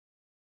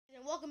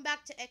Welcome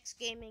back to X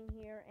Gaming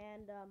here,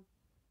 and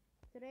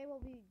today we'll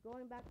be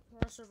going back to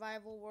our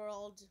survival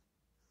world.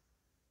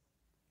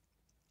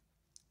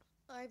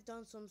 I've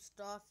done some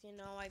stuff,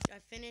 I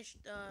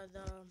finished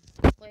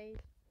the place.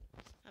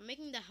 I'm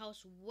making the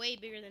house way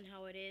bigger than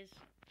how it is.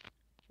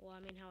 Well, I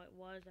mean how it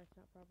was, that's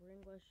not proper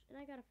English, and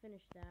I gotta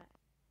finish that.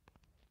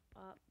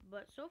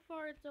 But so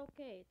far it's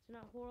okay. It's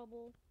not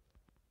horrible,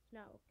 it's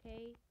not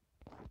okay,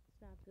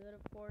 it's not good,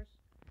 of course.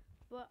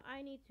 But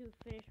I need to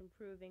finish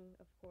improving,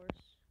 of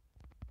course.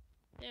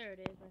 There it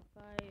is, my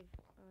 5 iron.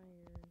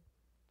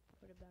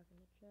 Put it back in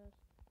the chest.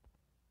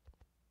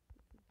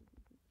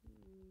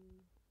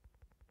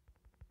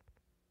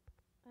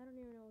 I don't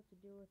even know what to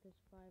do with this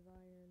 5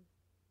 iron.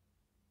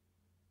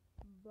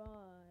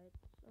 But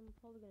I'm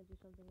probably gonna do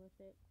something with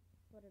it.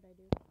 What did I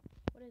do?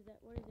 What is that?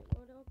 What is it?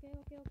 What, okay.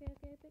 Pick up. Oh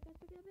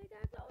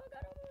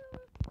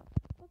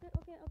my god,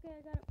 okay,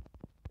 I got it.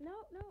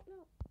 No.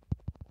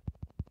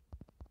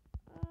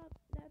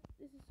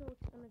 This is so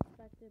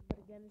unexpected,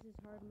 but again, this is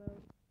hard mode.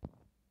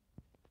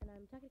 And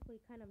I'm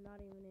technically kind of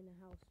not even in a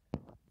house.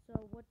 So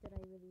what did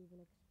I really even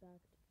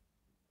expect?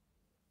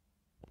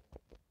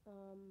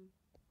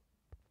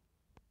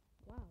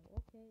 Wow,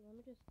 okay, let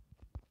me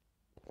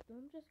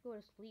just go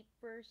to sleep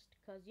first,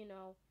 cause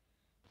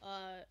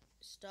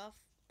stuff.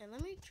 And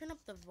let me turn up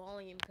the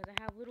volume, cause I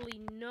have literally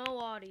no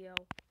audio.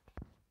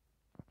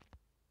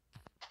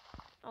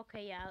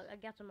 Okay, yeah, I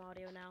got some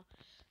audio now.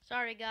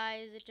 Sorry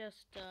guys,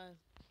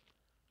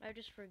 I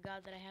just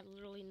forgot that I had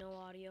literally no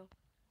audio.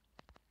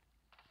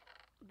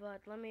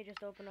 But let me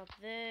just open up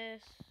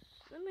this.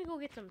 Let me go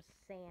get some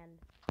sand,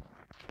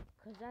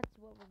 cause that's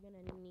what we're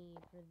gonna need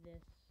for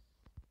this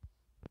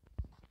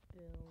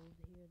build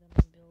here that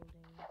I'm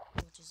building,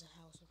 which is a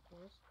house, of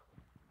course.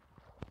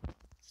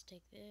 Let's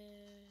take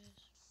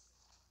this.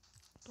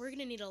 We're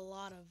gonna need a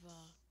lot of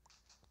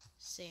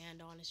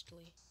sand,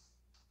 honestly.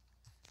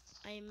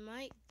 I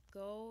might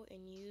go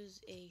and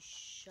use a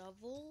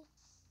shovel,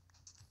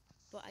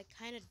 but I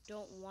kind of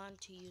don't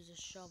want to use a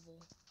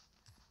shovel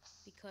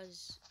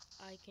because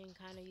I can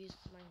kind of use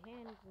my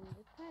hands and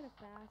it's kind of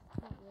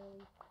fast. Not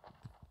really.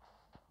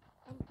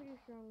 I'm pretty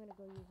sure I'm gonna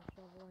go use a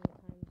shovel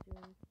anytime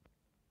soon.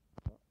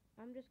 But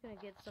I'm just gonna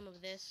get some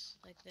of this,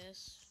 like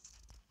this,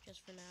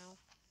 just for now.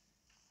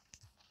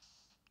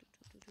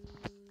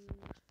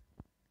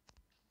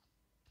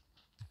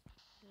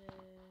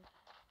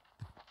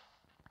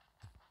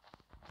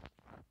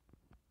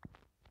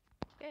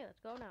 Okay, let's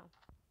go now.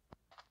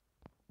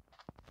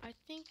 I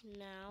think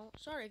now.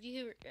 Sorry if you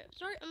hear.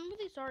 I'm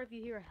really sorry if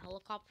you hear a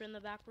helicopter in the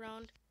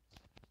background,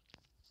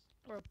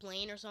 or a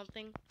plane or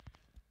something.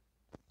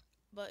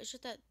 But it's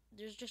just that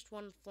there's just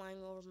one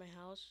flying over my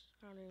house.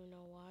 I don't even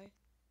know why.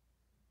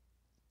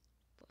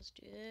 But let's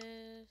do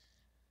this,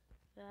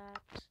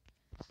 that,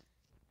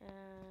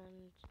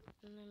 and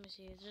let me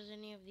see. Is there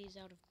any of these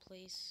out of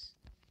place?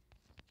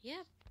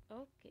 Yep.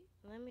 Okay.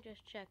 Let me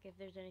just check if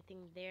there's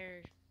anything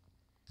there.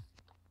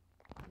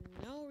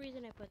 No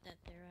reason I put that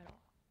there at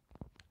all.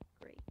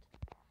 Great.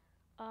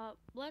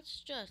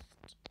 Let's just,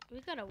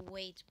 we gotta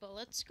wait, but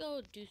let's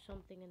go do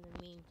something in the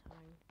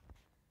meantime.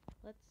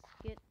 Let's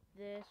get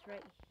this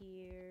right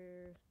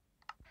here.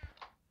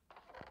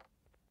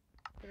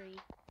 3.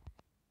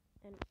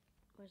 And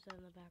where's that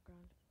in the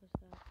background? What's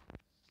that?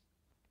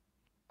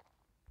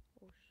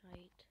 Oh,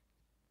 shite.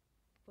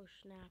 Oh,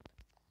 snap.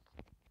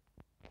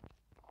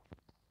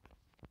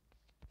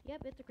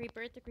 Yep, it's a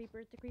creeper,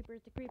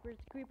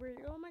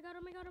 Oh my god.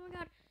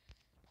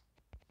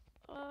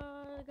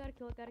 I gotta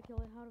kill it.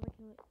 How do I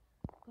kill it?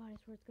 God, I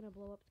swear it's gonna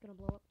blow up. Where is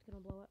it?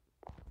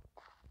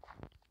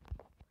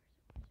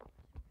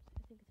 I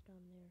think it's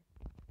down there.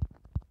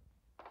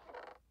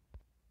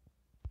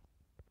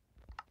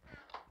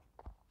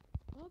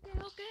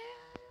 Okay.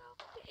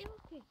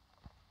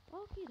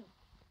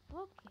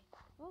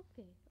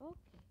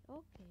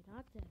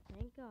 Not dead.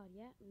 Thank God.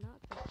 Yep, not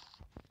dead.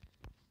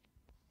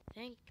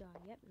 Thank God.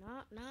 Yep,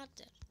 not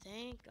dead.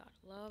 Thank God.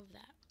 Love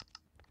that.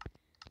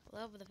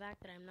 Love the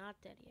fact that I'm not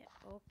dead yet.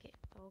 Okay.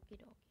 Okie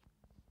dokie.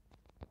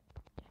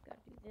 Just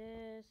gotta do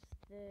this.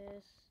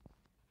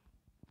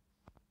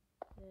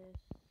 Is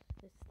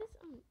this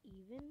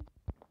uneven?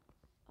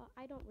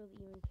 I don't really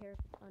even care if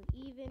it's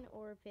uneven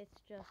or if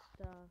it's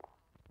just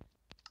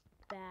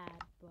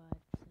bad,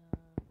 but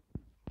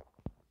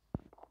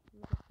let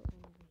me just put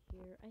one over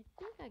here. I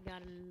think I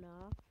got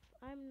enough.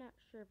 I'm not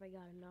sure if I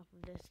got enough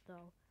of this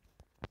though.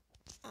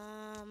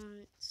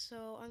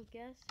 So I'm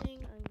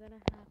guessing I'm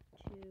gonna have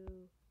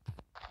to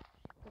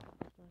pick up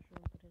this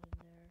mushroom, put it in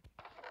there.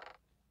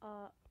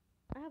 I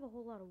have a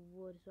whole lot of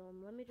wood, so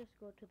let me just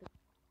go to the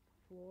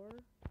floor.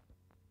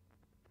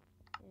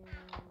 And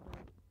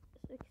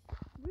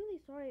really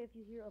sorry if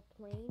you hear a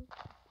plane.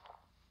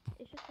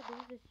 It's just that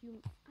there's this I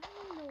don't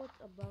even know what's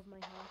above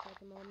my house at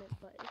the moment,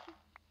 but it's just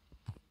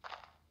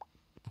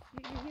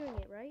you're hearing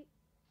it, right?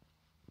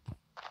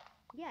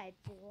 Yeah,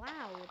 it's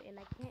loud, and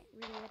I can't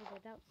really edit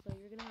it out, so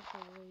you're gonna have to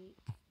wait.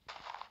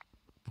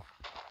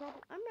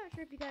 I'm not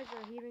sure if you guys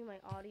are hearing my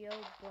audio,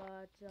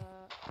 but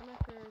I'm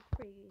not sure. It's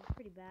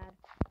pretty bad.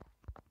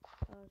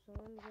 So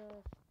let me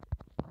just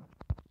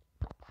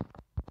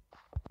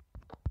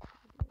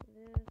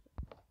do this.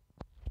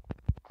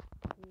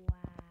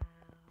 Wow.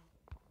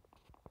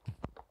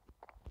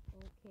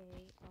 Okay.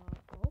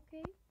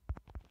 Okay.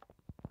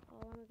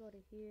 Let me go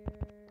to here,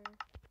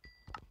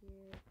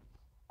 here,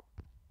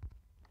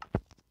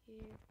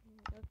 here.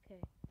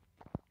 Okay.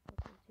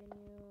 I'll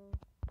continue.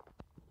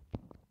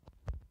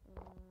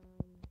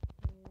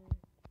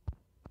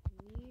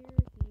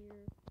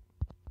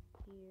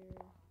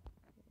 Here.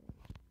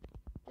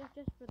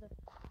 Just for the.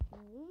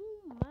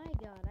 Oh my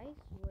God! I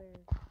swear,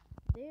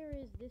 there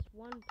is this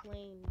one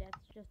plane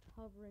that's just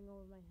hovering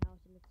over my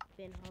house, and it's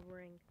been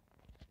hovering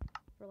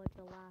for like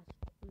the last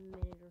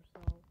minute or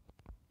so.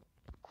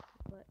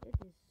 But it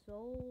is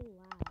so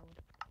loud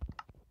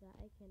that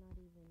I cannot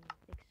even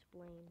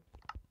explain.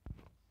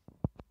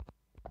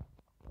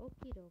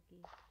 Okie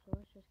dokie. So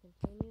let's just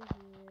continue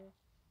here.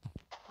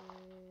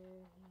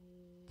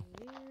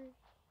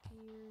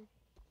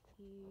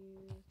 Here.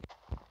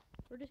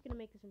 We're just gonna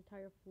make this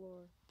entire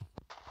floor.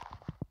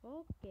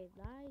 Okay,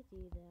 I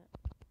see that.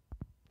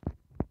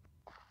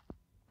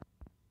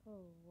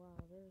 Oh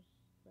wow, there's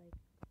like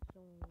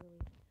someone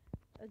really.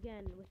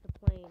 Again with the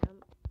plane.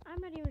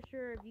 I'm not even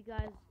sure if this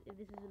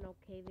is an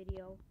okay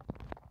video,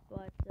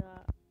 but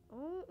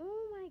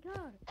oh my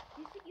God,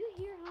 you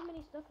hear how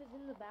many stuff is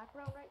in the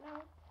background right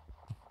now?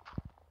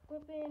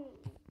 Flipping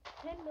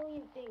 10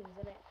 million things,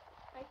 and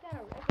I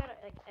gotta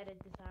like edit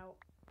this out.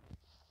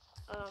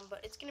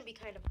 But it's gonna be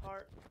kind of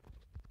hard.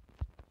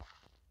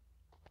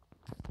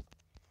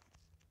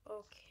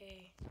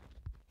 Okay.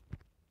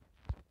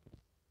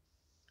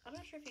 I'm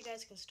not sure if you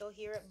guys can still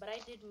hear it, but I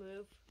did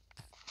move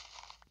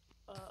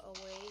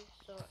away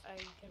so I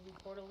can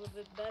record a little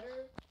bit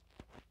better.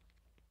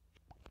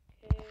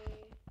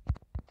 Okay.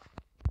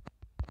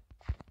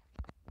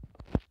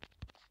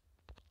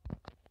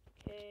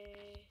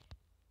 Okay.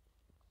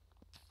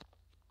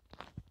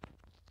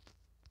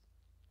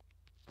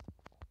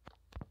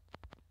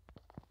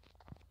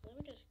 Let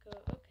me just go.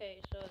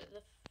 Okay, so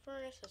the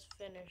furnace is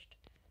finished.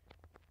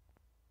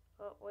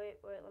 Oh, wait,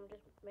 let me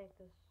just make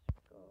this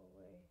go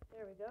away.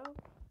 There we go.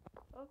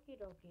 Okie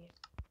dokie.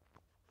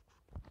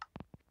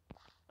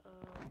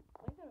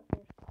 I gotta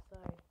finish the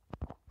side.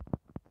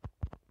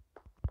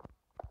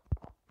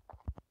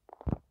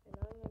 And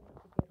I'm gonna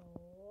have to get a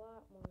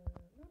lot more,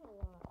 not a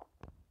lot,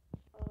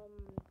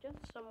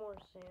 just some more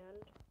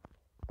sand.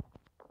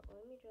 But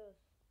let me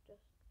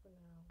just for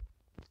now.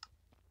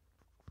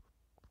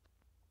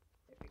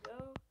 There we go.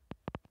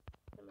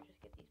 Let me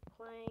just get these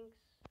planks.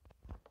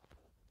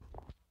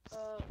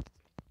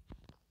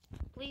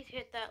 Please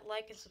hit that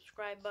like and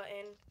subscribe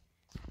button.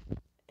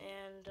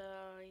 And,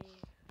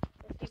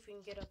 let's see if we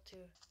can get up to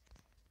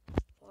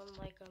 1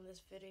 like on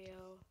this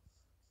video.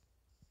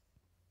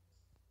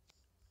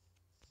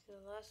 In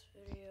the last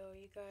video,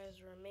 you guys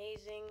were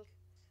amazing.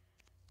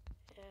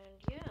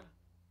 And, yeah.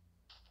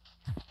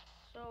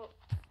 So,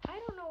 I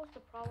don't know what's the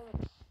problem.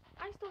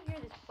 I still hear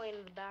this plane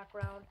in the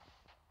background.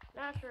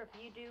 Not sure if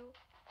you do.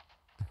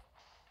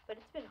 But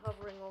it's been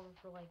hovering over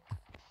for, like,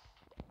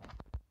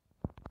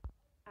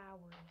 hours.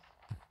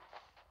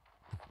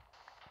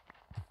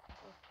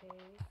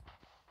 Okay.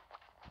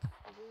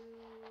 I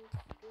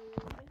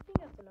think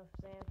that's enough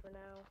sand for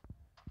now.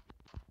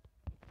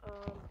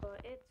 But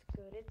it's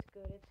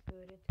good.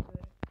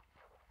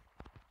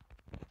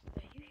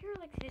 You hear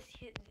like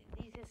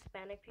these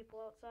Hispanic people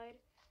outside?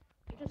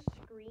 They're just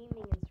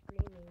screaming and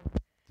screaming.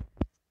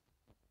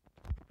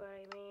 But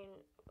I mean,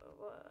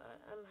 well,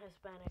 I'm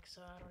Hispanic,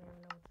 so I don't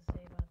even know what to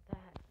say about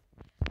that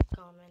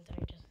comment that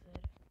I just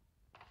said.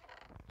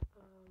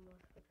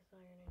 Let's put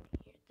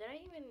this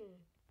iron in here.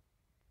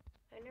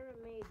 I never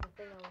made the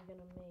thing I was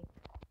gonna make.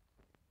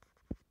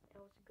 I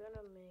was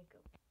gonna make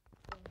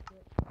a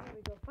bucket. There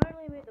we go.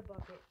 Finally made the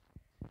bucket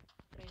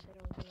that I said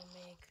I was gonna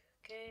make.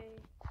 Okay.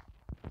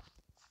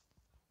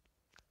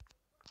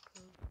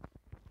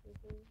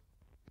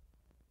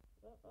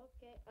 Oh,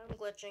 okay. I'm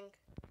glitching.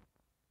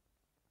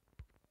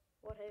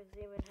 What has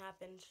even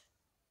happened?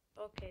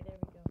 Okay, there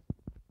we go.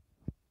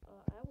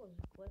 I was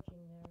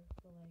glitching there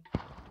for like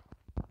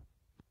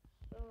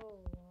so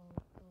long.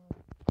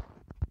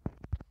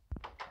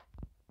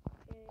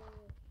 Okay,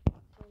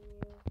 let's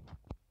continue.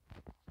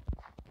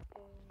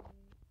 Okay.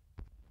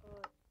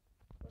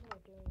 What am I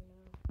doing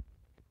now?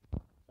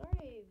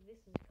 Sorry if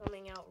this is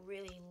coming out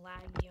really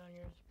laggy on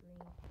your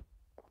screen.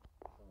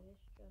 But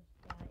it's just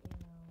that, you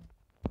know,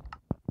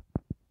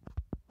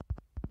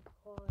 the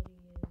quality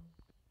is not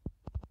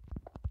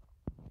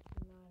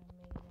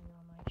amazing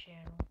on my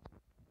channel.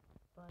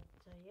 But,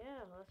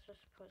 yeah, let's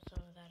just put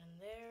some of that in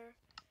there.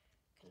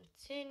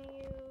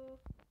 Continue.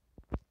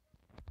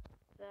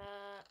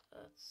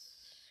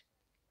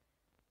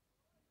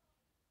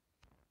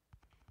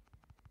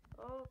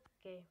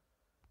 Okay.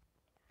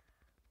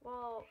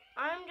 Well,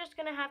 I'm just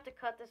gonna have to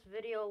cut this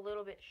video a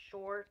little bit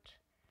short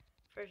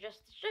for just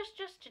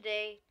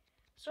today.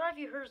 Sorry if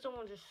you heard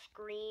someone just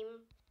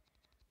scream,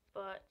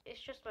 but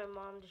it's just my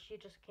mom. She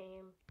just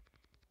came,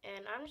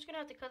 and I'm just gonna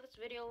have to cut this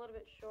video a little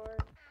bit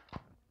short.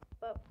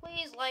 But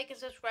please like and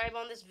subscribe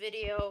on this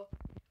video.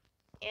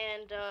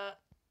 And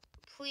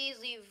please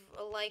leave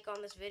a like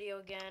on this video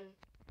again.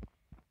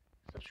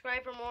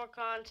 Subscribe for more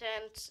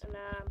content. And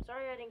I'm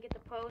sorry I didn't get to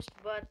post,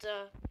 but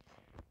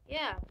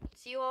yeah.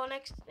 See you all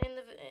next in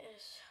the.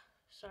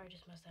 Sorry, I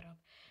just messed that up.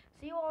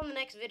 See you all in the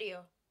next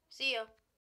video. See ya.